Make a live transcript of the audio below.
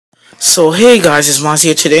So hey guys, it's Maz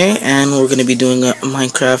here today, and we're gonna be doing a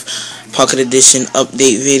Minecraft Pocket Edition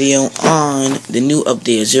update video on the new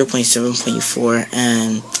update of 0.7.4,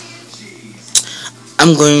 and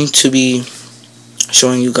I'm going to be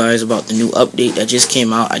showing you guys about the new update that just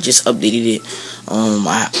came out. I just updated it.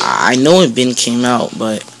 I know it came out,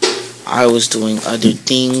 but I was doing other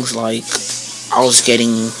things, like I was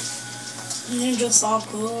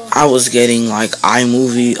getting like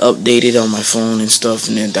iMovie updated on my phone and stuff,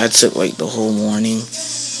 and then that took like the whole morning.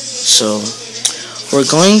 So we're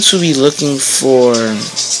going to be looking for,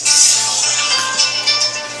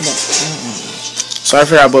 sorry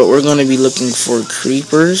for that, but we're going to be looking for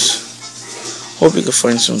creepers. Hope we can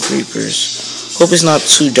find some creepers. Hope it's not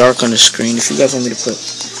too dark on the screen. If you guys want me to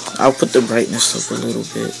I'll put the brightness up a little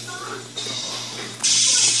bit.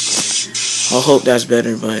 I hope that's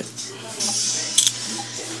better, but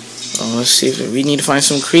let's see if we need to find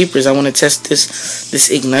some creepers. I want to test this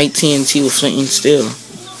Ignite TNT with flint and steel.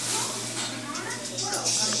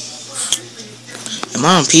 Am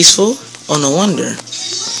I on peaceful? Oh, no wonder.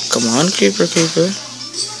 Come on, creeper.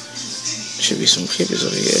 Should be some creepers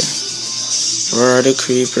over here. Where are the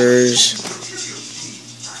creepers?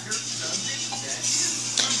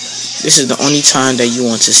 This is the only time that you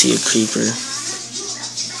want to see a creeper.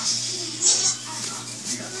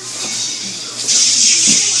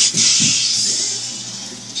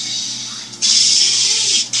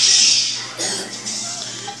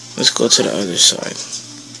 Let's go to the other side.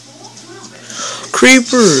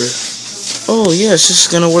 Creeper! Oh yes, this is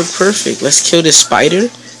gonna work perfect. Let's kill this spider.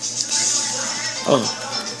 Oh,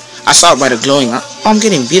 I saw it by the glowing. I'm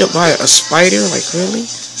getting beat up by a spider? Like, really?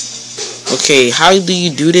 Okay, how do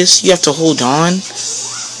you do this? You have to hold on.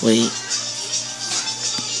 Wait.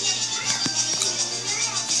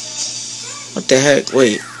 What the heck?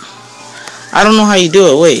 Wait. I don't know how you do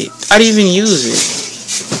it. Wait. I didn't even use it.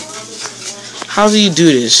 How do you do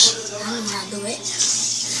this? I don't know how to do it.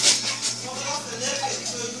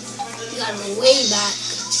 You gotta go way back.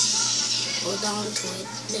 Hold on to it,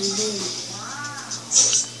 then boom.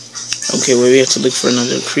 Okay, well, we have to look for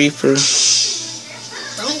another creeper.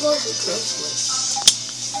 Don't go too close to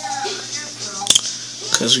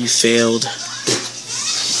it. Because we failed.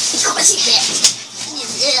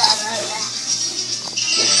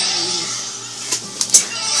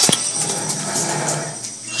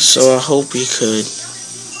 So I hope we could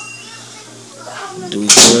do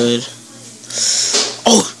good.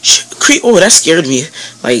 Oh shit! Oh, that scared me.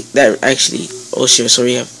 Like that actually. Oh shit! So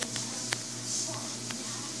we have.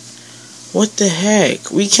 What the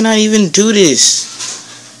heck? We cannot even do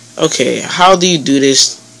this. Okay, how do you do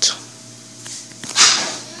this?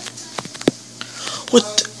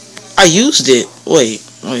 What? I used it. Wait.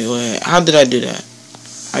 How did I do that?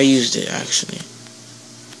 I used it actually.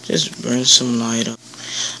 Just burn some light up.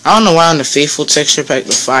 I don't know why on the Faithful texture pack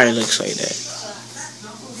the fire looks like that.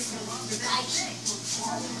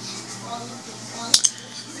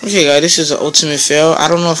 Okay guys, this is an ultimate fail. I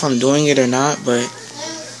don't know if I'm doing it or not, but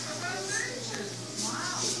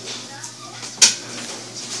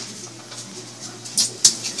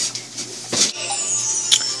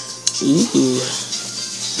ooh.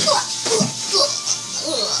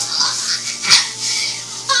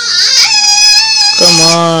 Come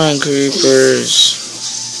on, creepers.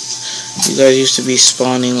 You guys used to be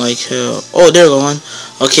spawning like hell. Oh, they're going.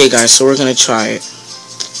 Okay, guys, so we're gonna try it.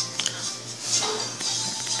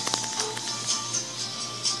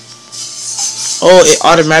 Oh, it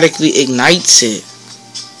automatically ignites it.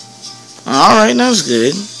 Alright, that's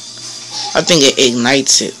good. I think it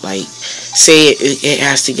ignites it. Like, say it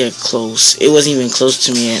has to get close. It wasn't even close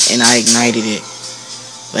to me, and I ignited it.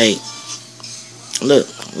 Like, look.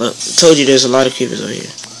 I told you there's a lot of creepers over here.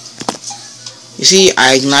 You see,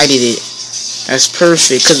 I ignited it. That's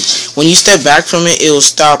perfect, because when you step back from it, it will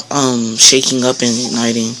stop shaking up and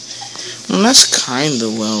igniting. Well, that's kind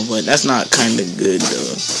of well, but that's not kind of good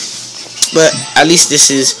though. But at least this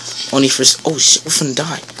is only for. Oh shit, we're finna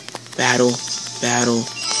die. Battle,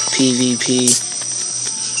 PvP.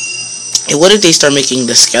 And what if they start making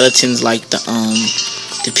the skeletons like the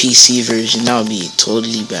PC version? That would be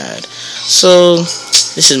totally bad. So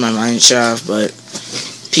this is my Mineshaft, but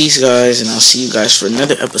peace guys, and I'll see you guys for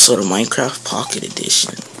another episode of Minecraft Pocket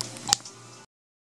Edition.